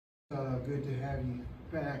Good to have you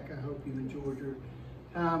back. I hope you enjoyed your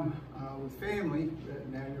time with family, but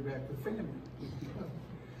now you're back with family.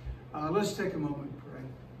 Let's take a moment and pray.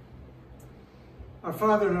 Our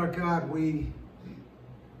Father and our God,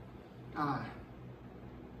 I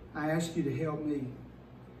ask you to help me.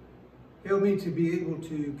 Help me to be able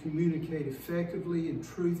to communicate effectively and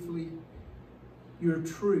truthfully your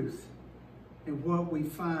truth and what we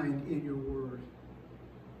find in your word.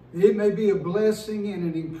 It may be a blessing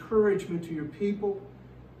and an encouragement to your people,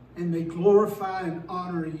 and may glorify and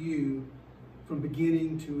honor you from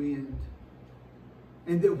beginning to end.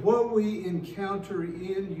 And that what we encounter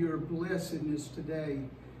in your blessedness today,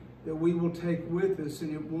 that we will take with us,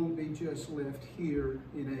 and it won't be just left here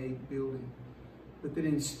in a building, but that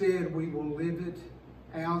instead we will live it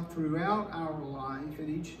out throughout our life and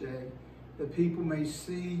each day, that people may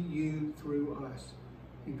see you through us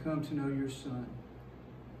and come to know your Son.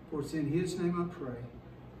 For it's in his name I pray.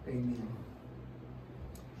 Amen.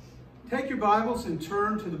 Take your Bibles and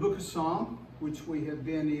turn to the book of Psalm, which we have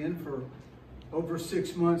been in for over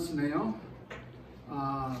 6 months now.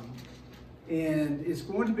 And it's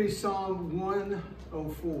going to be Psalm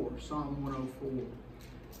 104. Psalm 104.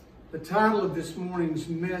 The title of this morning's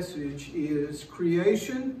message is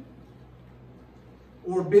Creation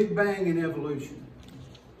or Big Bang and Evolution.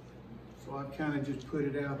 So I've kind of just put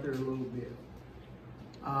it out there a little bit.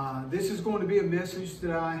 This is going to be a message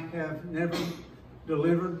that I have never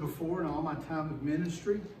delivered before in all my time of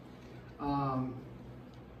ministry. And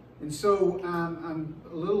so I'm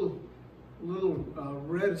a little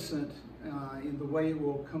reticent in the way it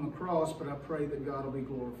will come across, but I pray that God will be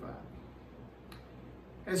glorified.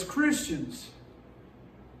 As Christians,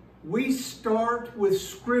 we start with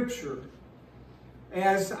Scripture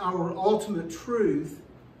as our ultimate truth,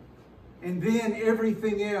 and then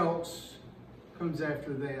everything else comes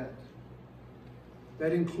after that.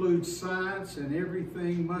 That includes science, and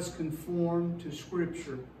everything must conform to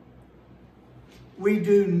Scripture. We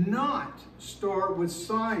do not start with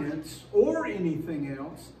science or anything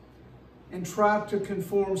else and try to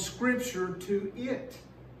conform Scripture to it.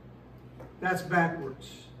 That's backwards,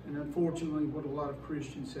 and unfortunately what a lot of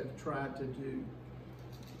Christians have tried to do.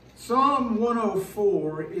 Psalm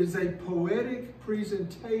 104 is a poetic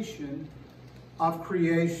presentation of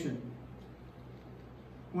creation.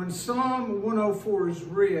 When Psalm 104 is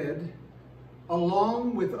read,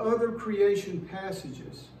 along with other creation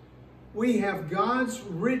passages, we have God's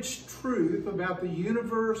rich truth about the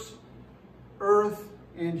universe, earth,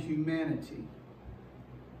 and humanity.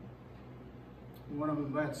 What I'm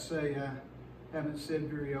about to say, I haven't said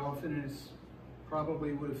very often, and it's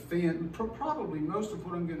probably would offend. Probably most of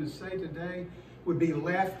what I'm going to say today would be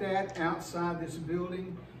laughed at outside this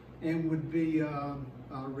building and would be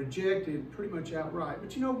rejected pretty much outright.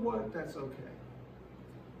 But you know what? That's okay.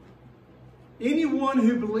 Anyone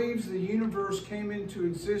who believes the universe came into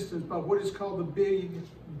existence by what is called the Big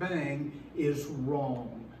Bang is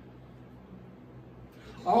wrong.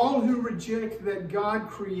 All who reject that God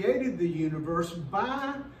created the universe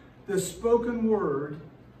by the spoken word,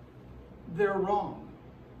 they're wrong.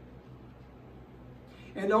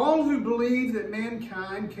 And all who believe that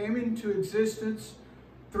mankind came into existence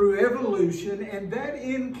through evolution, and that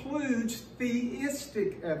includes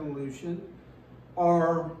theistic evolution,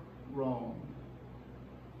 are wrong.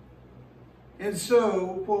 And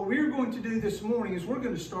so what we're going to do this morning is we're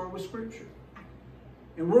going to start with Scripture.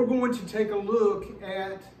 And we're going to take a look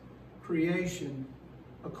at creation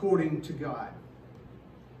according to God.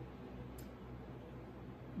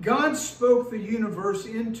 God spoke the universe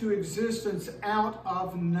into existence out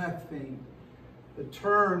of nothing. The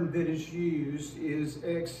term that is used is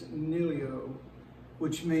ex nihilo,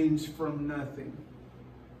 which means from nothing.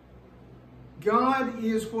 God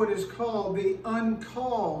is what is called the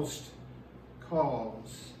uncaused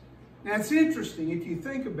cause. Now it's interesting, if you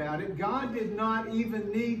think about it, God did not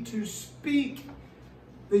even need to speak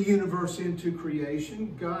the universe into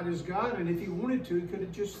creation. God is God, and if he wanted to, he could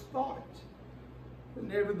have just thought it. But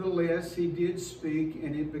nevertheless, he did speak,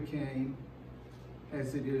 and it became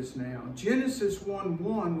as it is now. Genesis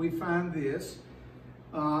 1:1, we find this.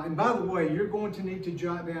 And by the way, you're going to need to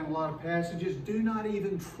jot down a lot of passages. Do not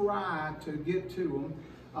even try to get to them.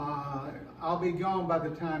 I'll be gone by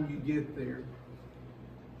the time you get there.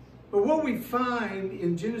 But what we find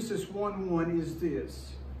in Genesis 1:1 is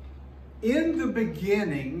this. In the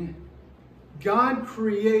beginning, God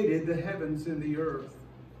created the heavens and the earth.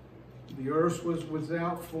 The earth was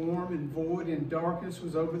without form and void, and darkness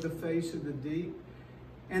was over the face of the deep.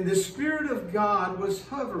 And the Spirit of God was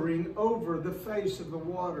hovering over the face of the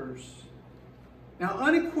waters. Now,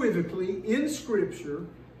 unequivocally, in Scripture,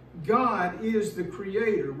 God is the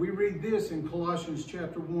creator. We read this in Colossians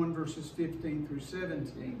chapter 1, verses 15 through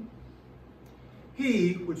 17.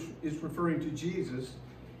 He, which is referring to Jesus,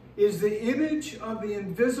 is the image of the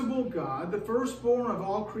invisible God, the firstborn of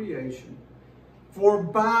all creation. For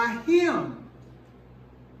by him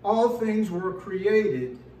all things were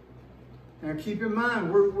created. Now keep in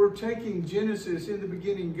mind, we're taking Genesis, in the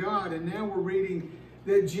beginning God, and now we're reading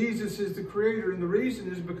that Jesus is the creator. And the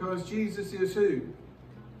reason is because Jesus is who?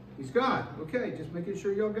 He's God. Okay, just making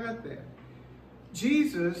sure y'all got that.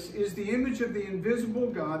 Jesus is the image of the invisible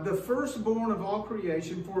God, the firstborn of all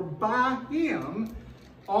creation. For by him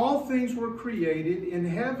all things were created in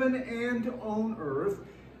heaven and on earth,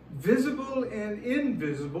 visible and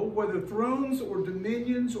invisible, whether thrones or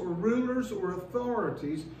dominions or rulers or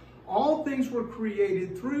authorities. All things were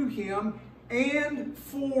created through him and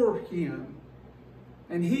for him.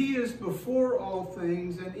 And he is before all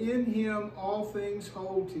things, and in him all things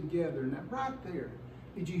hold together. Now, right there,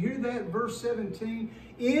 did you hear that? Verse 17,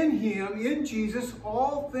 in him, in Jesus,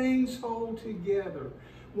 all things hold together.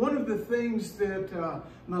 One of the things that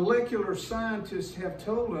molecular scientists have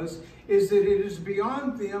told us is that it is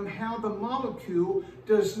beyond them how the molecule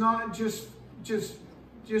does not just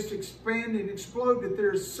expand and explode, that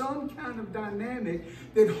there's some kind of dynamic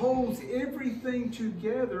that holds everything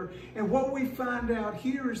together. And what we find out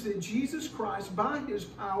here is that Jesus Christ, by his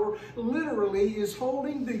power, literally is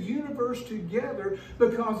holding the universe together,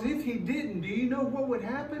 because if he didn't, do you know what would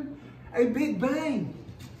happen? A big bang.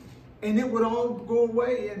 And it would all go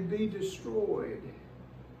away and be destroyed.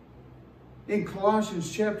 In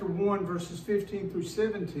Colossians chapter 1, verses 15 through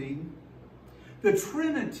 17, the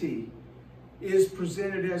Trinity is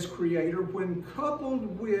presented as creator when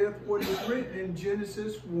coupled with what is written in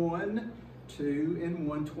Genesis 1, 2, and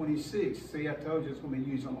 1:26. See, I told you it's going to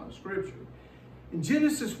be used in a lot of scripture. In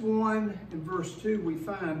Genesis 1 and verse 2, we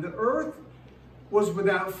find the earth was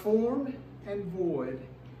without form and void,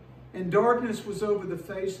 and darkness was over the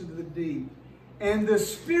face of the deep. And the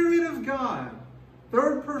Spirit of God,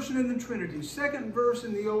 third person in the Trinity, second verse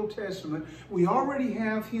in the Old Testament, we already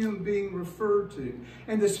have him being referred to.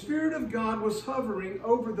 And the Spirit of God was hovering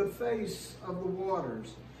over the face of the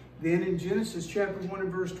waters. Then in Genesis chapter 1 and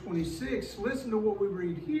verse 26, listen to what we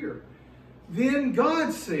read here. Then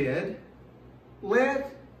God said,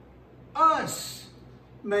 let us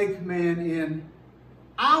make man in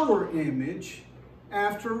our image,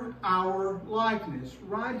 after our likeness.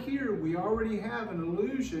 Right here, we already have an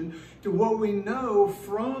allusion to what we know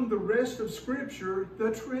from the rest of Scripture,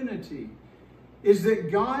 the Trinity, is that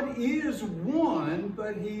God is one,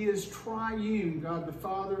 but he is triune, God the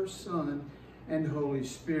Father, Son, and Holy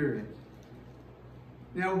Spirit.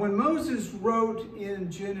 Now, when Moses wrote in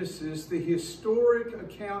Genesis the historic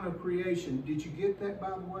account of creation, did you get that,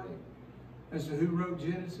 by the way, as to who wrote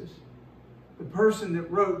Genesis? The person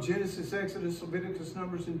that wrote Genesis, Exodus, Leviticus,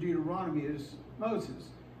 Numbers, and Deuteronomy is Moses,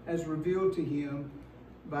 as revealed to him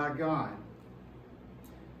by God.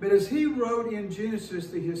 But as he wrote in Genesis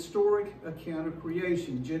the historic account of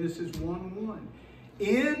creation, Genesis 1:1,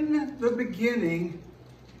 in the beginning,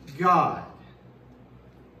 God.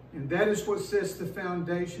 And that is what sets the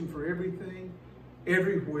foundation for everything,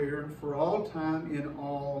 everywhere, for all time, in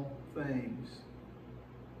all things.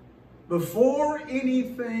 Before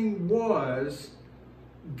anything was,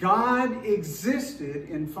 God existed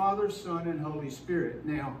in Father, Son, and Holy Spirit.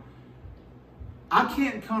 Now, I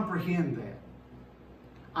can't comprehend that.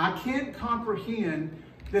 I can't comprehend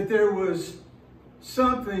that there was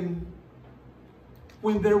something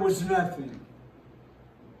when there was nothing.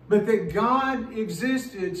 But that God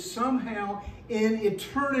existed somehow in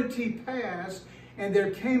eternity past, and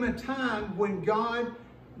there came a time when God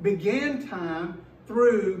began time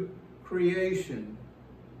through creation.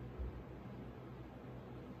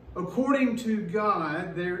 According to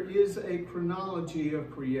God, there is a chronology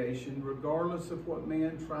of creation, regardless of what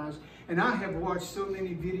man tries. And I have watched so many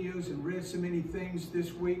videos and read so many things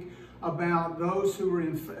this week about those who are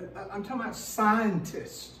I'm talking about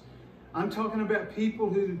scientists. I'm talking about people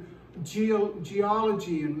who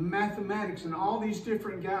geology and mathematics and all these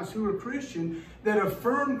different guys who are Christian that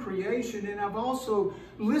affirm creation. And I've also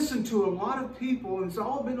listened to a lot of people, and it's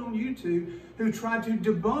all been on YouTube, who try to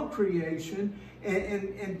debunk creation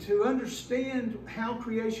and to understand how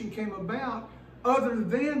creation came about other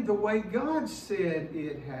than the way God said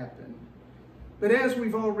it happened. But as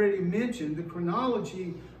we've already mentioned, the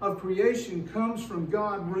chronology of creation comes from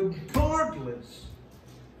God regardless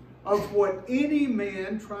of what any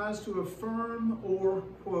man tries to affirm or,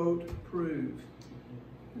 quote, prove.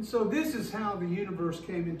 And so this is how the universe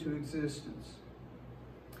came into existence.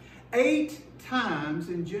 8 times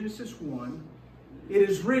in Genesis 1, it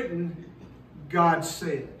is written, God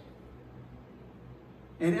said.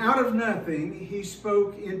 And out of nothing, he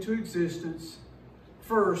spoke into existence.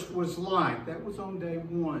 First was light. That was on day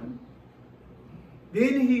one.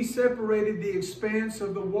 Then he separated the expanse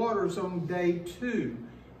of the waters on day two,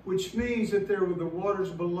 which means that there were the waters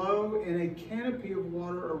below and a canopy of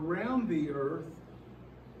water around the earth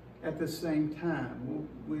at the same time.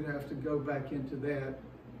 We'd have to go back into that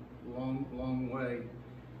long way.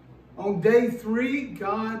 On day three,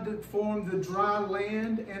 God formed the dry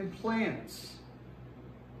land and plants.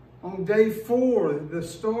 On day four, the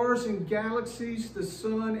stars and galaxies, the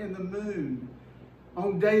sun and the moon.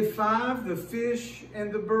 On day five, the fish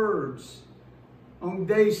and the birds. On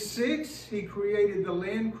day six, he created the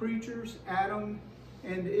land creatures, Adam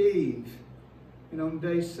and Eve. And on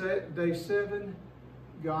day seven,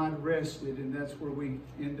 God rested, and that's where we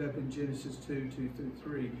end up in Genesis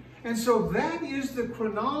 2:2-3. And so that is the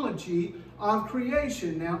chronology of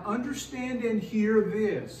creation. Now understand and hear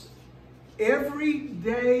this. Every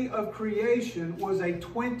day of creation was a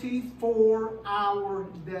 24-hour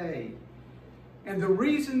day. And the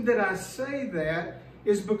reason that I say that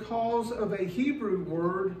is because of a Hebrew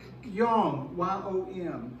word, yom,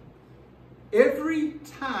 Y-O-M. Every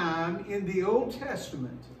time in the Old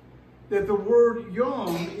Testament that the word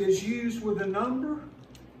yom is used with a number,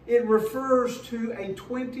 it refers to a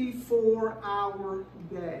 24-hour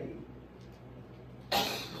day.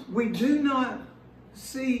 We do not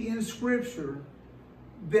see in Scripture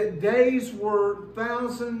that days were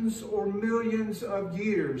thousands or millions of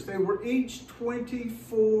years. They were each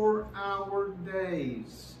 24-hour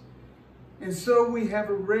days. And so we have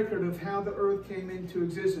a record of how the earth came into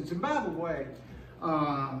existence. And by the way,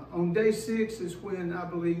 on day 6 is when I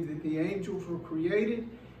believe that the angels were created.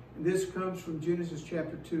 And this comes from Genesis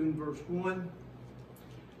chapter 2 and verse 1,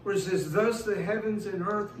 where it says, "Thus the heavens and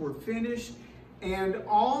earth were finished, and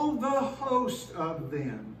all the host of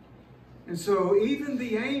them." And so even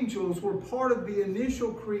the angels were part of the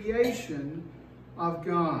initial creation of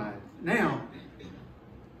God. Now,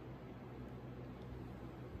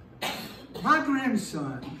 my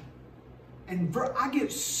grandson, and I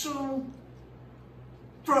get so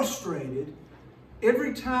frustrated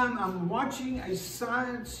every time I'm watching a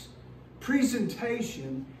science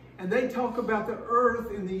presentation and they talk about the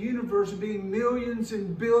earth and the universe being millions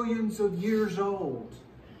and billions of years old.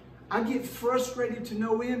 I get frustrated to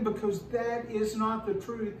no end because that is not the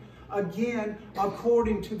truth, again,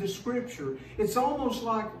 according to the Scripture. It's almost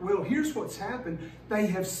like, well, here's what's happened. They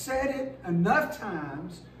have said it enough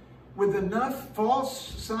times with enough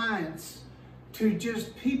false science to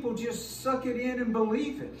people just suck it in and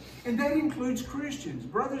believe it. And that includes Christians.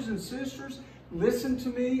 Brothers and sisters, listen to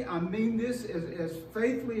me. I mean this as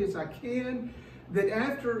faithfully as I can, that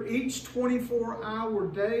after each 24-hour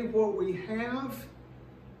day, what we have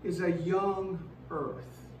is a young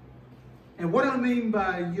earth. And what I mean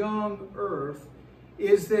by a young earth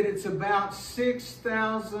is that it's about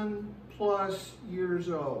 6,000 plus years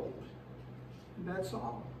old. That's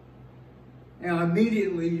all. Now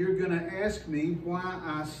immediately you're going to ask me why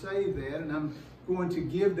I say that, and I'm going to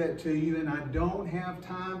give that to you, and I don't have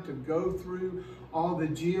time to go through all the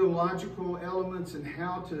geological elements and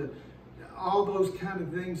all those kind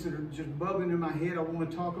of things that are just bubbling in my head I want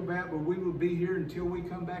to talk about, but we will be here until we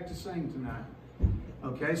come back to sing tonight.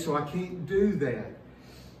 Okay, so I can't do that.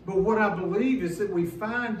 But what I believe is that we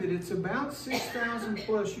find that it's about 6,000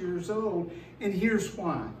 plus years old, and here's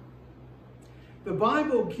why. The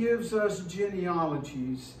Bible gives us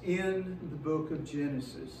genealogies in the book of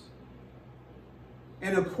Genesis.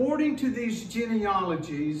 And according to these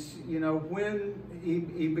genealogies, you know, when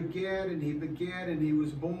he begat and he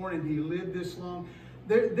was born and he lived this long,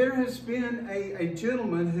 there has been a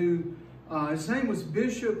gentleman who, his name was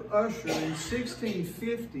Bishop Ussher in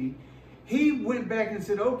 1650. He went back and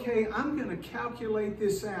said, okay, I'm going to calculate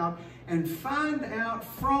this out and find out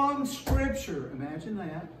from Scripture, imagine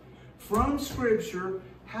that, from Scripture,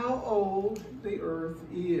 how old the earth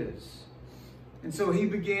is. And so he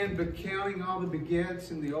began counting all the begats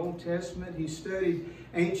in the Old Testament. He studied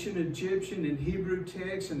ancient Egyptian and Hebrew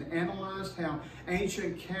texts and analyzed how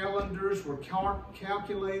ancient calendars were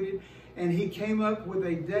calculated. And he came up with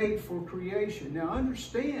a date for creation. Now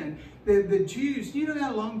understand that the Jews, you know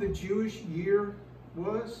how long the Jewish year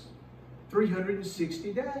was?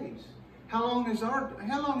 360 days. How long is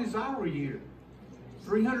our year?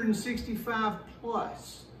 365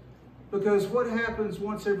 plus. Because what happens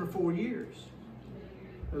once every 4 years?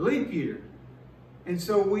 A leap year. And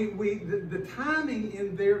so the timing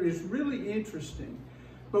in there is really interesting.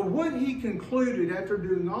 But what he concluded after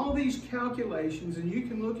doing all these calculations, and you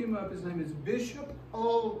can look him up, his name is Bishop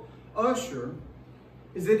Ussher,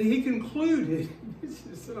 is that he concluded, this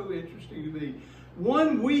is so interesting to me,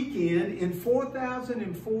 one weekend in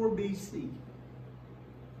 4004 BC.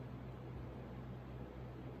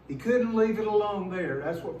 He couldn't leave it alone there.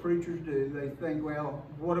 That's what preachers do. They think, well,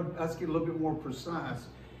 let's get a little bit more precise.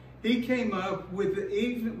 He came up with the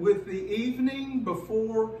evening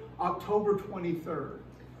before October 23rd.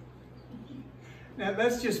 Now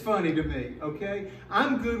that's just funny to me, okay?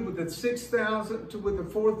 I'm good with the 6,000 with the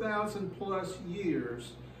 4,000 plus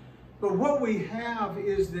years. But what we have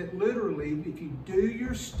is that literally, if you do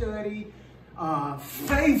your study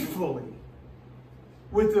faithfully,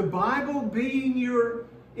 with the Bible being your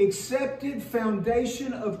accepted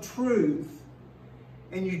foundation of truth,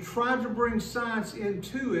 and you try to bring science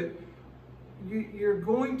into it, you're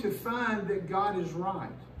going to find that God is right.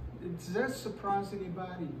 Does that surprise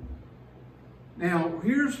anybody? Now,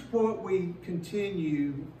 here's what we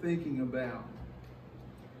continue thinking about,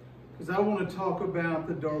 because I want to talk about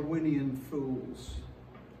the Darwinian fools.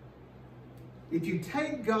 If you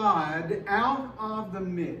take God out of the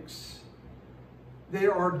mix,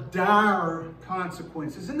 there are dire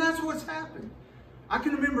consequences, and that's what's happened. I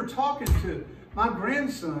can remember talking to my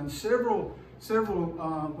grandson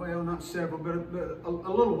well, not several, but a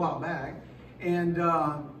little while back, and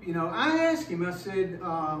you know, I asked him. I said,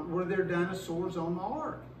 "Were there dinosaurs on the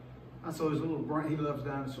ark?" I saw his little brain. He loves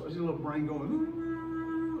dinosaurs. His little brain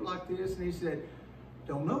going like this, and he said,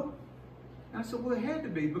 "Don't know." And I said, "Well, it had to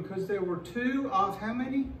be, because there were two of how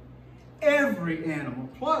many? Every animal.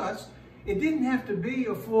 Plus, it didn't have to be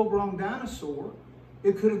a full-grown dinosaur.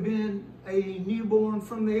 It could have been a newborn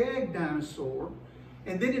from the egg dinosaur."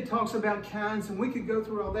 And then it talks about kinds, and we could go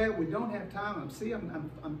through all that. We don't have time.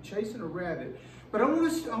 I'm chasing a rabbit. But I want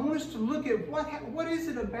us to look at what is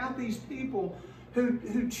it about these people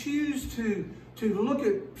who choose to look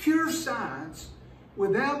at pure science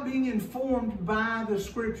without being informed by the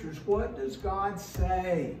Scriptures. What does God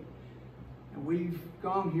say? And we've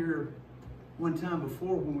gone here one time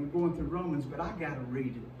before when we were going through Romans, but I got to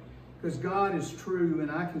read it, because God is true and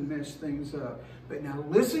I can mess things up. But now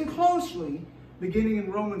listen closely, beginning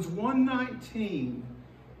in Romans 1:19.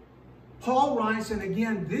 Paul writes, and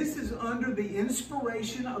again, this is under the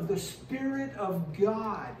inspiration of the Spirit of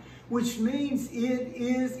God, which means it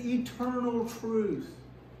is eternal truth.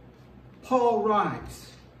 Paul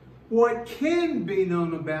writes, what can be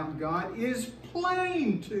known about God is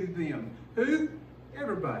plain to them. Who?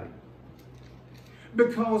 Everybody.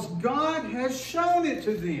 Because God has shown it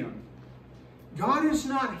to them. God has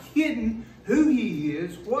not hidden who He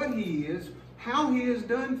is, what He is, how He has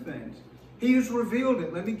done things. He has revealed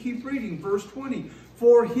it. Let me keep reading. Verse 20.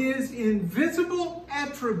 For His invisible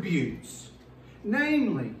attributes,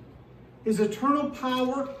 namely His eternal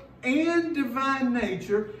power and divine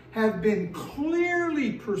nature, have been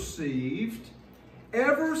clearly perceived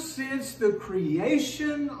ever since the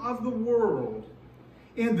creation of the world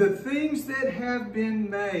in the things that have been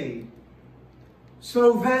made.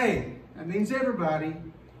 So they, that means everybody,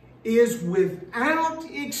 is without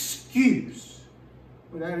excuse.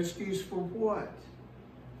 Without excuse for what?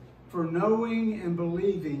 For knowing and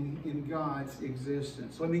believing in God's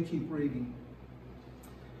existence. Let me keep reading.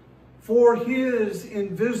 For His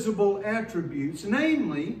invisible attributes,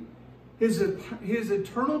 namely His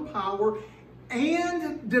eternal power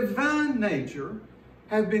and divine nature,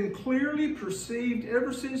 have been clearly perceived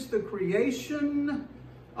ever since the creation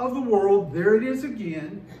of the world, there it is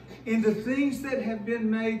again, in the things that have been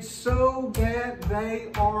made, so that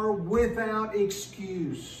they are without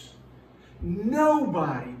excuse.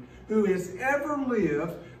 Nobody who has ever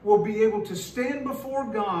lived will be able to stand before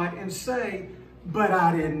God and say, but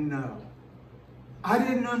I didn't know. I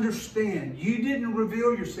didn't understand. You didn't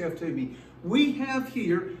reveal yourself to me. We have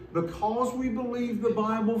here, because we believe the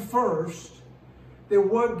Bible first, that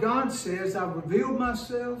what God says, I've revealed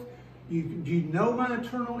myself, you know my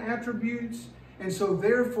eternal attributes, and so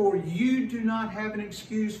therefore you do not have an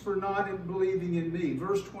excuse for not believing in me.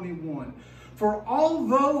 Verse 21, for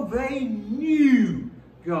although they knew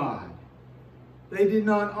God, they did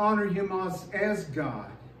not honor Him as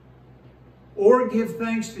God or give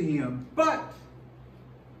thanks to Him, but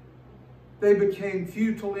they became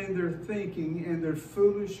futile in their thinking, and their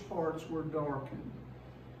foolish hearts were darkened.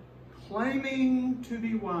 Claiming to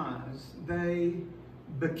be wise, they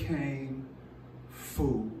became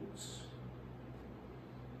fools.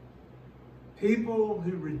 People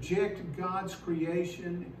who reject God's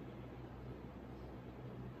creation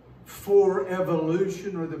for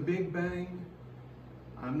evolution or the Big Bang,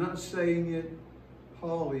 I'm not saying it,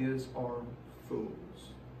 Paul is, are fools.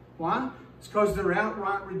 Why? It's because they're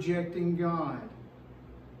outright rejecting God.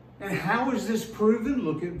 And how is this proven?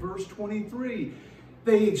 Look at verse 23.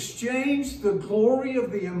 They exchanged the glory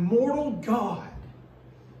of the immortal God,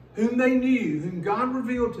 whom they knew, whom God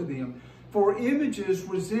revealed to them, for images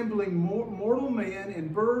resembling mortal man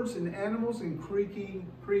and birds and animals and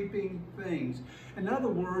creeping things. In other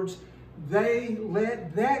words, they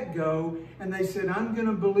let that go and they said, I'm going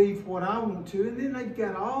to believe what I want to. And then they've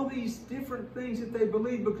got all these different things that they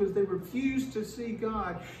believe because they refuse to see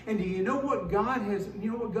God. And do you know what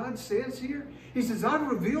God says here? He says, I've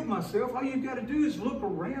revealed myself. All you've got to do is look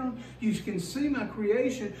around. You can see my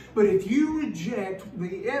creation. But if you reject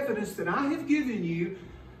the evidence that I have given you,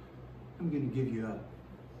 I'm going to give you up.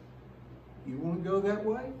 You want to go that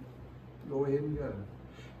way? Go ahead and go.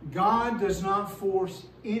 God does not force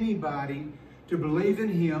anybody to believe in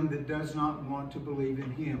Him that does not want to believe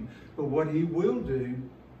in Him. But what He will do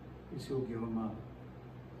is He'll give them up.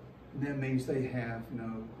 And that means they have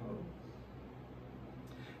no hope.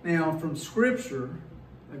 Now, from Scripture,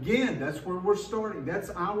 again, that's where we're starting. That's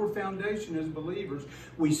our foundation as believers.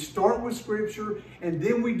 We start with Scripture, and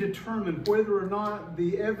then we determine whether or not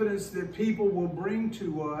the evidence that people will bring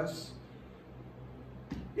to us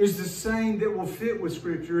is the same that will fit with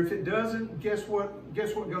Scripture. If it doesn't, guess what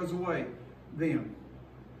goes away? Them.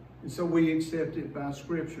 And so we accept it by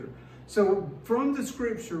Scripture. So from the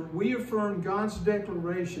Scripture, we affirm God's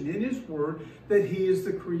declaration in His Word that He is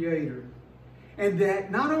the Creator. And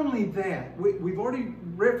that not only that, we've already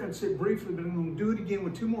referenced it briefly, but I'm going to do it again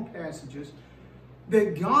with two more passages,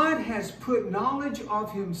 that God has put knowledge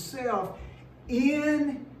of Himself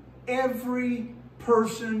in every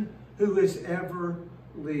person who has ever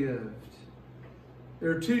lived.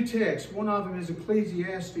 There are two texts. One of them is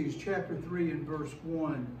Ecclesiastes chapter 3 and verse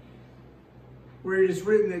 1, where it is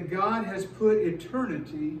written that God has put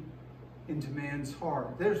eternity into man's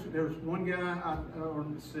heart. There's one guy, or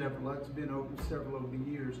several, it's been several over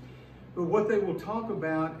the years, but what they will talk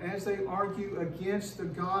about as they argue against the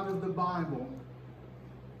God of the Bible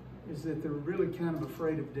is that they're really kind of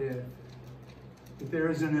afraid of death, that there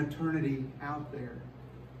is an eternity out there.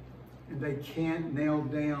 And they can't nail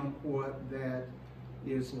down what that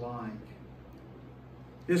is like.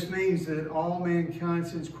 This means that all mankind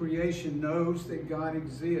since creation knows that God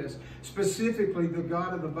exists, specifically the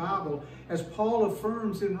God of the Bible, as Paul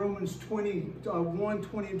affirms in Romans 1,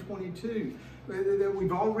 20 and 22, that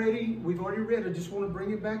we've already read. I just want to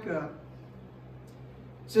bring it back up.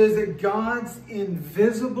 It says that God's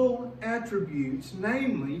invisible attributes,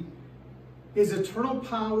 namely His eternal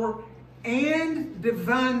power and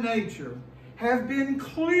divine nature, have been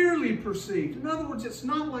clearly perceived. In other words, it's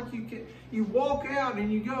not like you walk out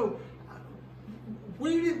and you go,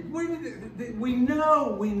 we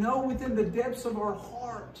know within the depths of our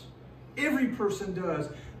heart, every person does,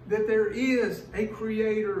 that there is a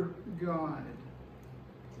Creator God.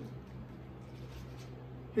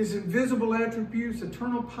 His invisible attributes,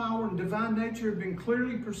 eternal power, and divine nature have been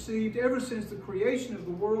clearly perceived ever since the creation of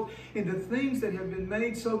the world in the things that have been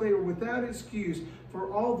made, so they are without excuse.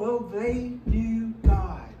 For although they knew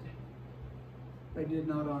God, they did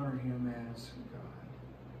not honor Him as God.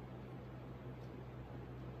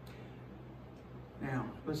 Now,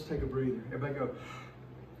 let's take a breather. Everybody go.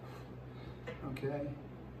 Okay?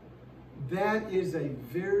 That is a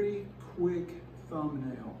very quick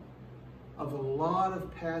thumbnail of a lot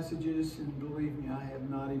of passages, and believe me, I have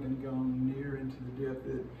not even gone near into the depth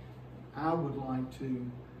that I would like to.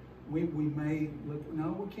 We may look,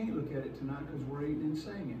 no, we can't look at it tonight because we're eating and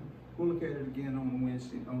singing. We'll look at it again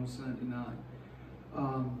on Sunday night.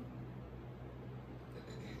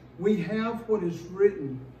 We have what is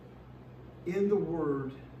written in the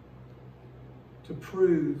Word to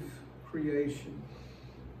prove creation.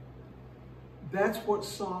 That's what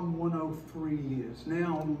Psalm 103 is.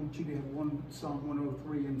 Now I want you to have Psalm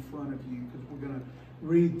 103 in front of you because we're going to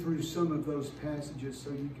read through some of those passages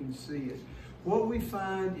so you can see it. What we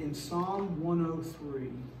find in Psalm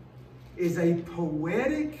 103 is a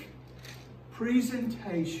poetic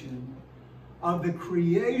presentation of the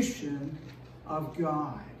creation of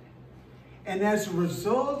God. And as a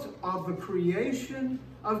result of the creation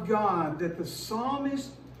of God that the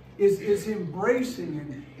psalmist is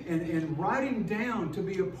embracing and writing down to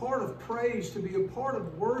be a part of praise, to be a part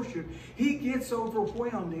of worship, he gets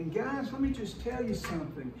overwhelmed. And guys, let me just tell you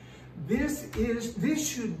something. This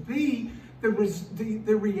should be the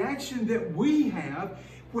reaction that we have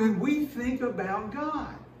when we think about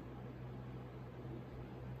God.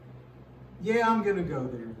 Yeah, I'm going to go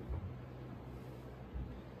there.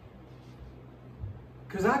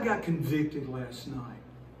 Because I got convicted last night.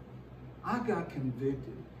 I got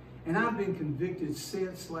convicted. And I've been convicted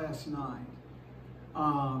since last night.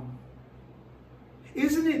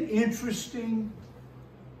 Isn't it interesting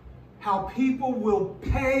how people will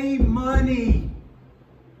pay money,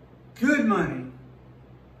 good money,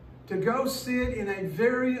 to go sit in a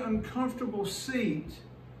very uncomfortable seat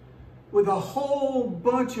with a whole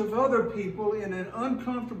bunch of other people in an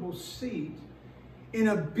uncomfortable seat in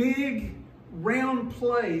a big round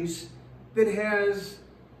place that has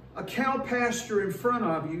a cow pasture in front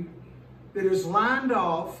of you that is lined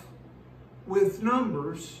off with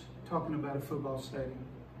numbers, talking about a football stadium.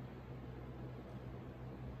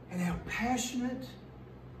 And how passionate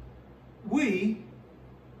we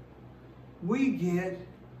get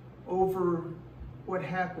over what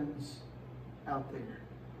happens out there.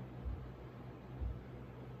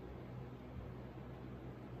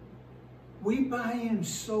 We buy in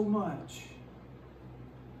so much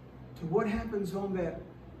to what happens on that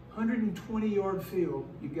 120-yard field.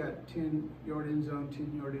 You got 10-yard end zone,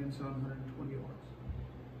 10-yard end zone, 120 yards.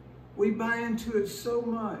 We buy into it so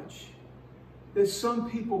much that some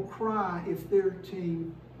people cry if their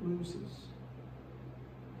team loses.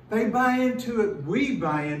 They buy into it, we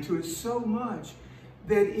buy into it so much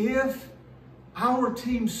that if our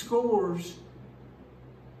team scores,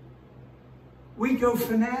 we go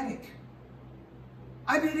fanatic.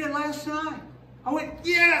 I did it last night. I went,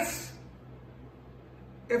 yes!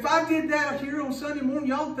 If I did that here on Sunday morning,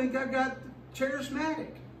 y'all think I got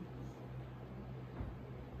charismatic.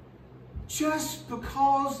 Just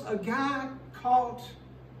because a guy caught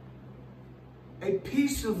a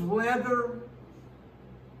piece of leather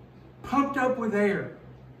pumped up with air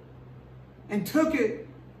and took it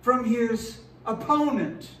from his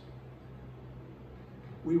opponent,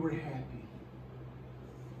 we were happy.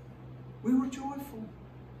 We were joyful.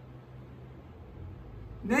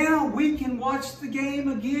 Now we can watch the game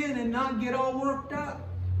again and not get all worked up.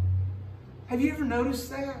 Have you ever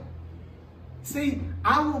noticed that? See,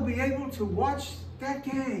 I will be able to watch that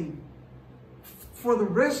game for the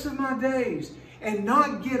rest of my days and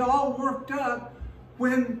not get all worked up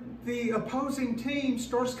when the opposing team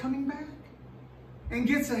starts coming back and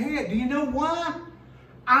gets ahead. Do you know why?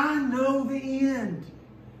 I know the end.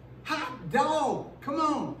 Hot dog, come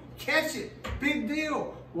on, catch it, big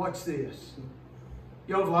deal. Watch this.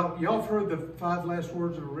 Y'all have heard the 5 last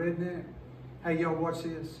words of a redneck? Hey, y'all watch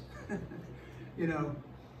this. You know.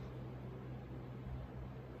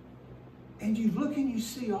 And you look and you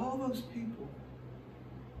see all those people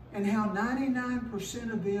and how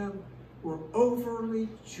 99% of them were overly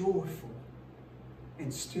joyful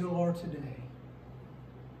and still are today.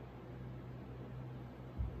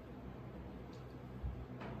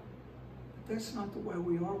 But that's not the way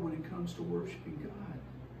we are when it comes to worshiping God.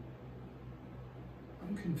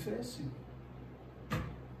 I'm confessing.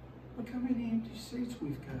 Look how many empty seats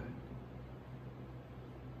we've got.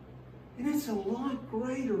 And it's a lot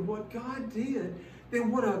greater what God did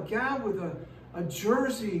than what a guy with a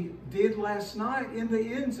jersey did last night in the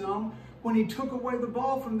end zone when he took away the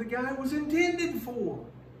ball from the guy it was intended for.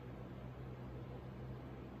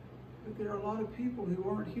 But there are a lot of people who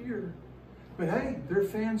aren't here. But hey, they're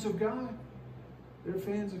fans of God. They're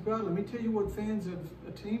fans of God. Let me tell you what fans of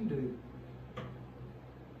a team do.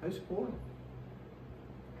 They support them.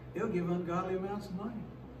 They'll give ungodly amounts of money.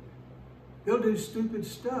 They'll do stupid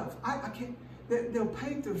stuff. I can't. They'll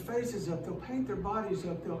paint their faces up. They'll paint their bodies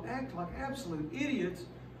up. They'll act like absolute idiots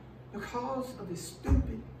because of this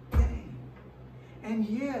stupid game. And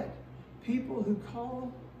yet, people who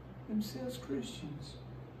call themselves Christians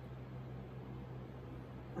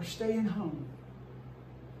are staying home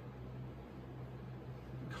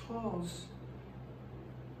because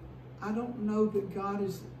I don't know that God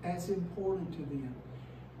is as important to them.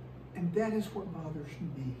 And that is what bothers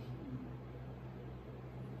me.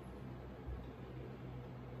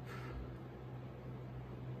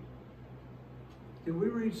 Did we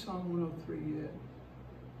read Psalm 103 yet?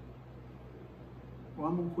 Well,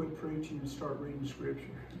 I'm going to quit preaching and start reading Scripture.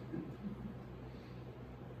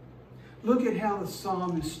 Look at how the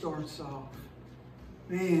psalmist starts off.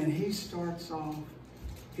 Man, he starts off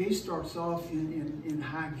in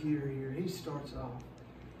high gear here. He starts off.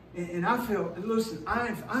 And I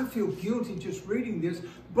feel guilty just reading this,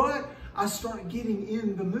 but I start getting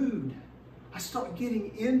in the mood. I start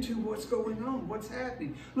getting into what's going on, what's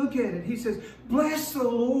happening. Look at it. He says, bless the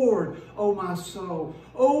Lord, O my soul.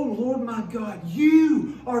 O Lord my God,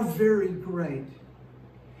 you are very great.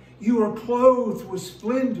 You are clothed with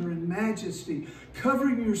splendor and majesty,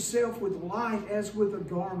 covering yourself with light as with a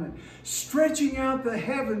garment, stretching out the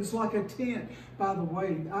heavens like a tent. By the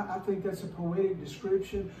way, I think that's a poetic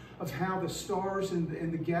description of how the stars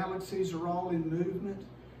and the galaxies are all in movement.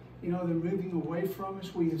 You know, they're moving away from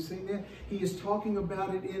us. We have seen that. He is talking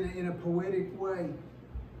about it in a poetic way.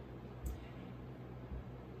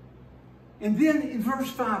 And then in verse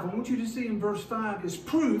 5, I want you to see in verse 5 is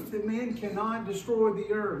proof that man cannot destroy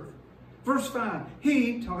the earth. Verse 5,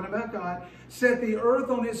 He, talking about God, set the earth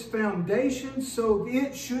on its foundation so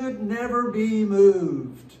it should never be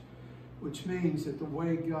moved. Which means that the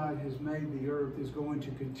way God has made the earth is going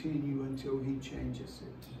to continue until He changes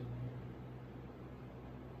it.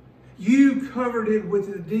 You covered it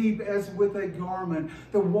with the deep as with a garment.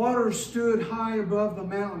 The water stood high above the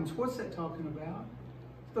mountains. What's that talking about?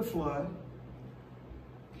 The flood.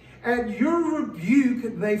 At your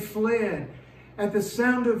rebuke they fled. At the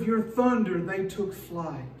sound of your thunder they took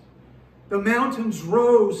flight. The mountains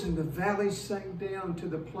rose and the valleys sank down to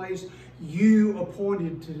the place you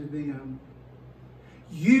appointed to them.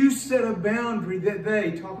 You set a boundary that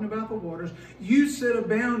they, talking about the waters, you set a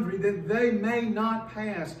boundary that they may not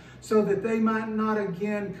pass, so that they might not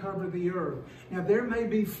again cover the earth. Now there may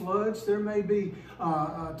be floods, there may be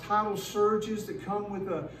tidal surges that come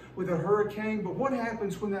with a hurricane, but what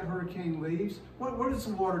happens when that hurricane leaves? What does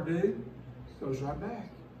the water do? It goes right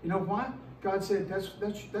back. You know why? God said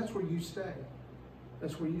that's where you stay.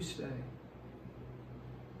 That's where you stay.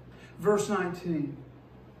 Verse 19.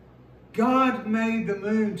 God made the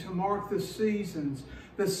moon to mark the seasons.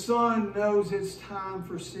 The sun knows its time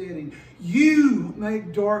for setting. You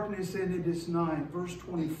make darkness and it is night. Verse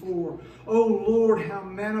 24. O Lord, how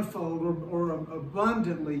manifold or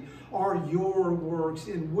abundantly are your works.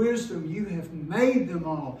 In wisdom you have made them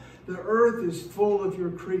all. The earth is full of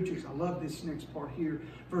your creatures. I love this next part here.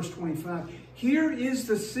 Verse 25. Here is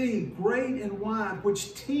the sea, great and wide,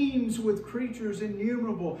 which teems with creatures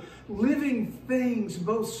innumerable, living things,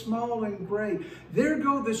 both small and great. There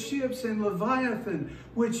go the ships and Leviathan,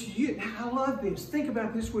 which you, I love this. Think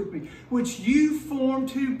about this with me. Which you formed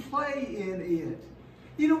to play in it.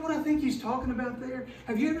 You know what I think he's talking about there?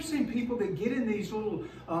 Have you ever seen people that get in these little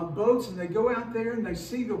boats and they go out there and they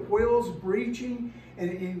see the whales breaching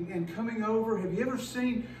and coming over? Have you ever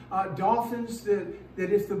seen dolphins that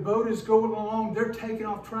if the boat is going along, they're taking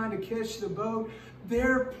off trying to catch the boat?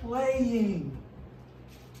 They're playing.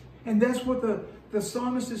 And that's what the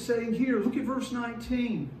psalmist is saying here. Look at verse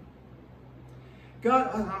 19.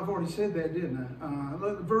 God, I've already said that, didn't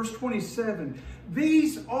I? Verse 27.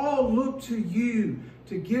 These all look to you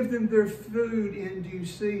to give them their food in due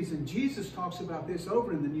season. Jesus talks about this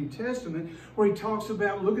over in the New Testament, where he talks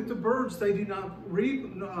about, look at the birds. They do not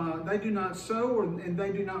reap, they do not sow, and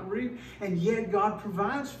they do not reap, and yet God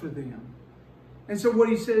provides for them. And so what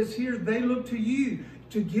he says here, they look to you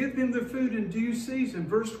to give them their food in due season.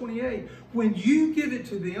 Verse 28. When you give it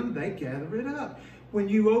to them, they gather it up. When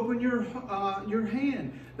you open your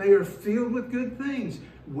hand, they are filled with good things.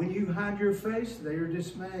 When you hide your face, they are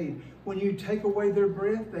dismayed. When you take away their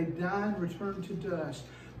breath, they die and return to dust.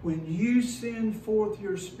 When you send forth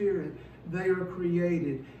your spirit, they are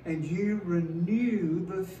created, and you renew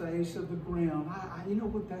the face of the ground. You know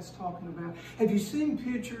what that's talking about? Have you seen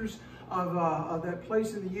pictures of that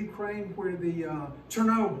place in the Ukraine where the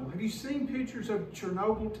Chernobyl? Have you seen pictures of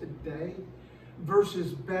Chernobyl today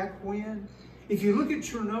versus back when? If you look at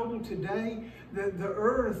Chernobyl today, the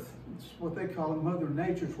earth, it's what they call it, Mother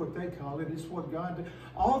Nature is what they call it, it's what God did.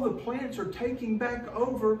 All the plants are taking back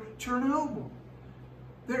over Chernobyl.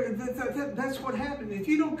 That's what happened. If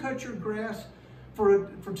you don't cut your grass for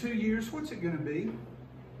 2 years, what's it going to be?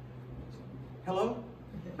 Hello?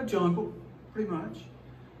 A jungle, pretty much.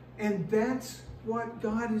 And that's what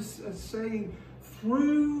God is saying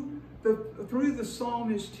through the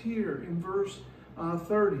psalmist here in verse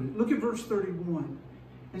 30. Look at verse 31.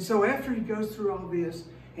 And so after he goes through all this,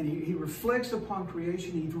 and he reflects upon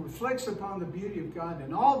creation, he reflects upon the beauty of God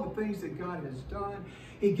and all the things that God has done,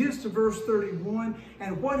 he gets to verse 31,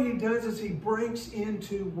 and what he does is he breaks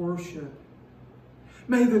into worship.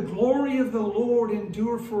 May the glory of the Lord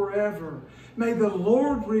endure forever. May the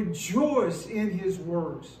Lord rejoice in his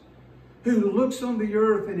works, who looks on the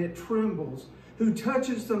earth and it trembles, who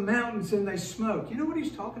touches the mountains and they smoke. You know what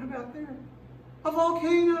he's talking about there? A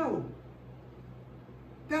volcano.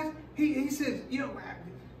 He says, you know,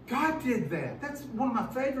 God did that. That's one of my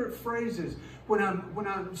favorite phrases when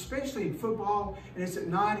I'm especially in football and it's at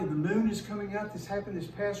night and the moon is coming up. This happened this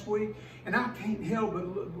past week, and I can't help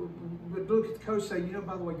but look at the coach and say, you know,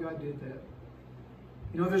 by the way, God did that.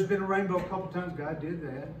 You know, there's been a rainbow a couple times. God did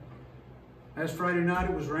that. Last Friday night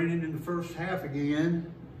it was raining in the first half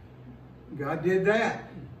again. God did that.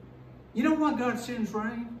 You know why God sends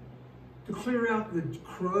rain? To clear out the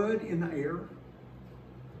crud in the air.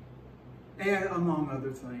 And among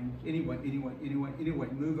other things. Anyway,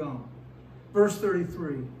 move on. Verse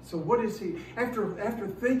 33. So what is he? After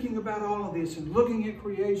thinking about all of this and looking at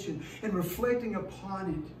creation and reflecting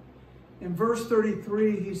upon it, In verse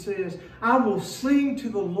 33, he says, I will sing to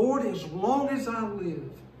the Lord as long as I live.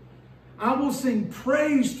 I will sing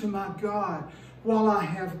praise to my God while I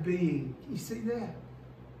have being. You see that?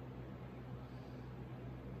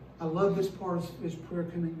 I love this part of his prayer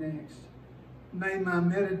coming next. May my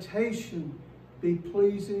meditation be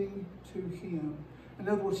pleasing to him. In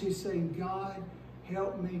other words, he's saying, God,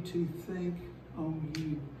 help me to think on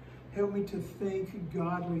you. Help me to think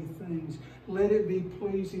godly things. Let it be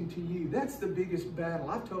pleasing to you. That's the biggest battle.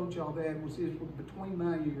 I told y'all that was between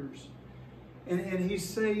my ears. And he's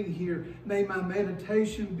saying here, may my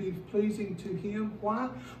meditation be pleasing to him. Why?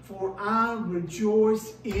 For I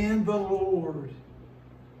rejoice in the Lord.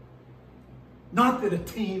 Not that a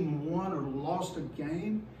team won or lost a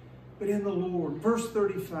game, but in the Lord. Verse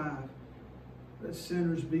 35. Let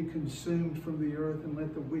sinners be consumed from the earth and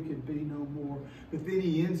let the wicked be no more. But then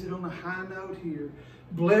he ends it on a high note here.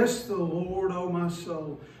 Bless the Lord, O my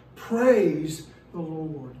soul. Praise the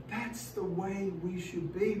Lord. That's the way we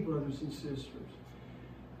should be, brothers and sisters.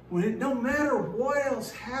 No matter what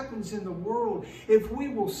else happens in the world, if we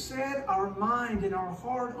will set our mind and our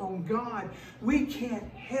heart on God, we can't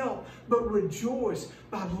help but rejoice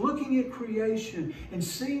by looking at creation and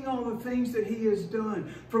seeing all the things that he has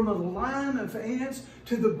done, from a line of ants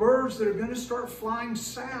to the birds that are going to start flying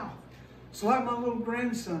south. It's like my little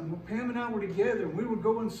grandson. Pam and I were together, and we were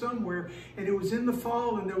going somewhere, and it was in the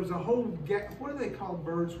fall, and there was a whole, what do they call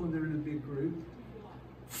birds when they're in a big group?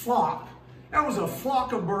 Flock. That was a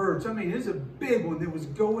flock of birds. I mean, it's a big one that was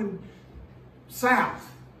going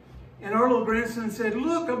south. And our little grandson said,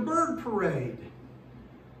 look, a bird parade.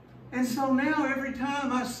 And so now every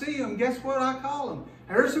time I see them, guess what I call them?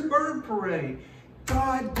 There's a bird parade.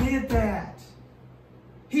 God did that.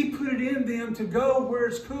 He put it in them to go where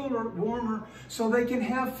it's cooler, warmer, so they can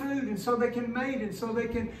have food and so they can mate and so they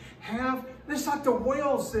can have, it's like the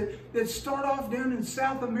whales that start off down in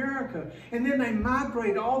South America and then they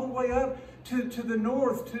migrate all the way up to the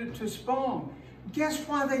north to spawn. Guess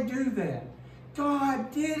why they do that? God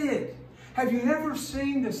did it. Have you ever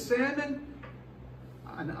seen the salmon?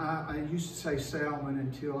 I used to say salmon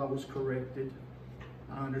until I was corrected.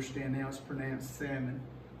 I understand now it's pronounced salmon.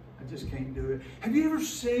 I just can't do it. Have you ever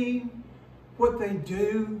seen what they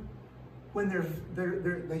do when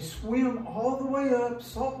they swim all the way up,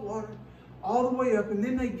 salt water, all the way up, and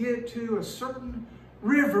then they get to a certain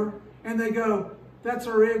river and they go, that's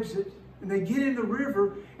our exit. And they get in the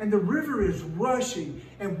river and the river is rushing.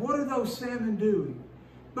 And what are those salmon doing?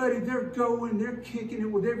 Buddy, they're going, they're kicking it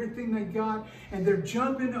with everything they got, and they're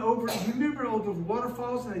jumping over. You remember all the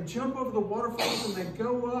waterfalls, and they jump over the waterfalls, and they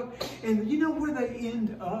go up, and you know where they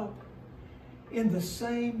end up? In the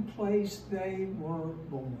same place they were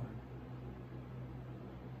born.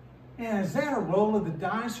 And is that a roll of the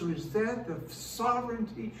dice, or is that the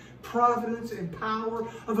sovereignty, providence, and power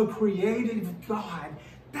of a creative God?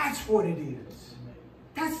 That's what it is.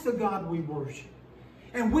 That's the God we worship.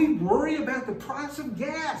 And we worry about the price of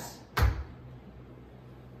gas,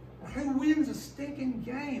 or who wins a stinking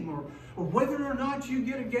game, or whether or not you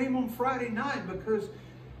get a game on Friday night because,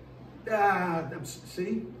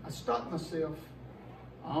 see, I stopped myself.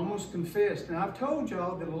 I almost confessed. Now, I've told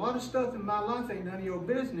y'all that a lot of stuff in my life ain't none of your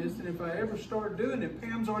business, and if I ever start doing it,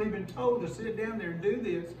 Pam's already been told to sit down there and do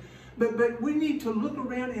this. But we need to look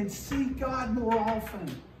around and see God more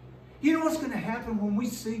often. You know what's going to happen when we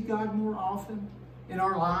see God more often in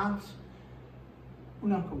our lives? We're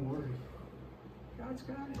not going to worry. God's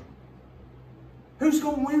got it. Who's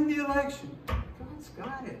going to win the election? God's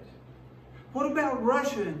got it. What about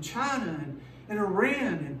Russia and China and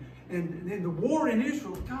Iran and the war in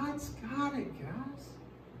Israel? God's got it, guys.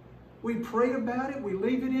 We pray about it. We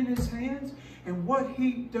leave it in his hands. And what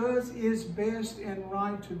he does is best and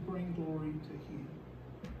right to bring glory to him.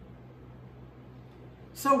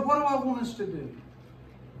 So what do I want us to do?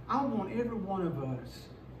 I want every one of us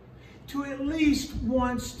to at least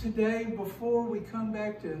once today, before we come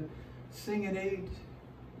back to singing 8,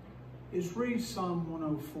 is read Psalm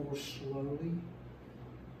 104 slowly,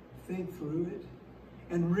 think through it,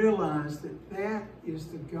 and realize that that is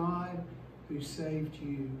the God who saved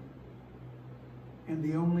you, and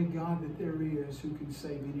the only God that there is who can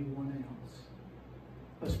save anyone else.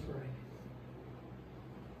 Let's pray.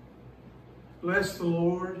 Bless the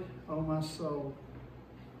Lord, O my soul.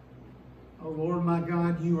 O Lord my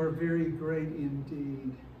God, you are very great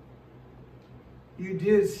indeed. You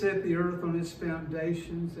did set the earth on its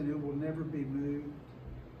foundations, and it will never be moved.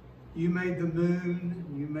 You made the moon,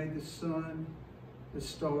 you made the sun, the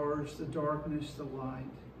stars, the darkness, the light.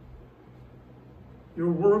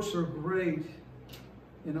 Your works are great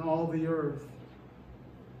in all the earth.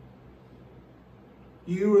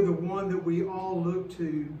 You are the one that we all look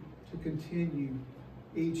to continue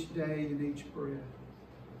each day and each breath.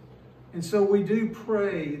 And so we do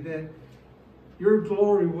pray that your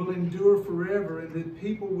glory will endure forever and that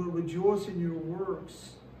people will rejoice in your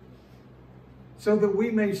works, so that we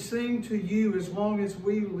may sing to you as long as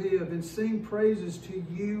we live and sing praises to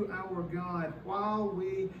you, our God, while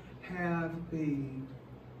we have been.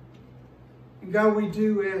 And God, we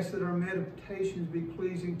do ask that our meditations be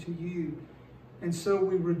pleasing to you, and so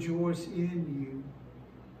we rejoice in you.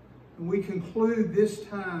 And we conclude this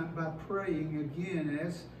time by praying again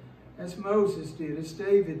as Moses did, as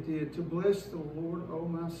David did, to bless the Lord, O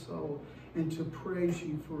my soul, and to praise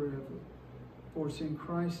you forever. For it's in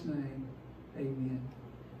Christ's name, amen.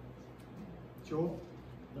 Joel?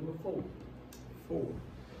 Number 4. 4.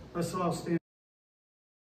 Let's all stand.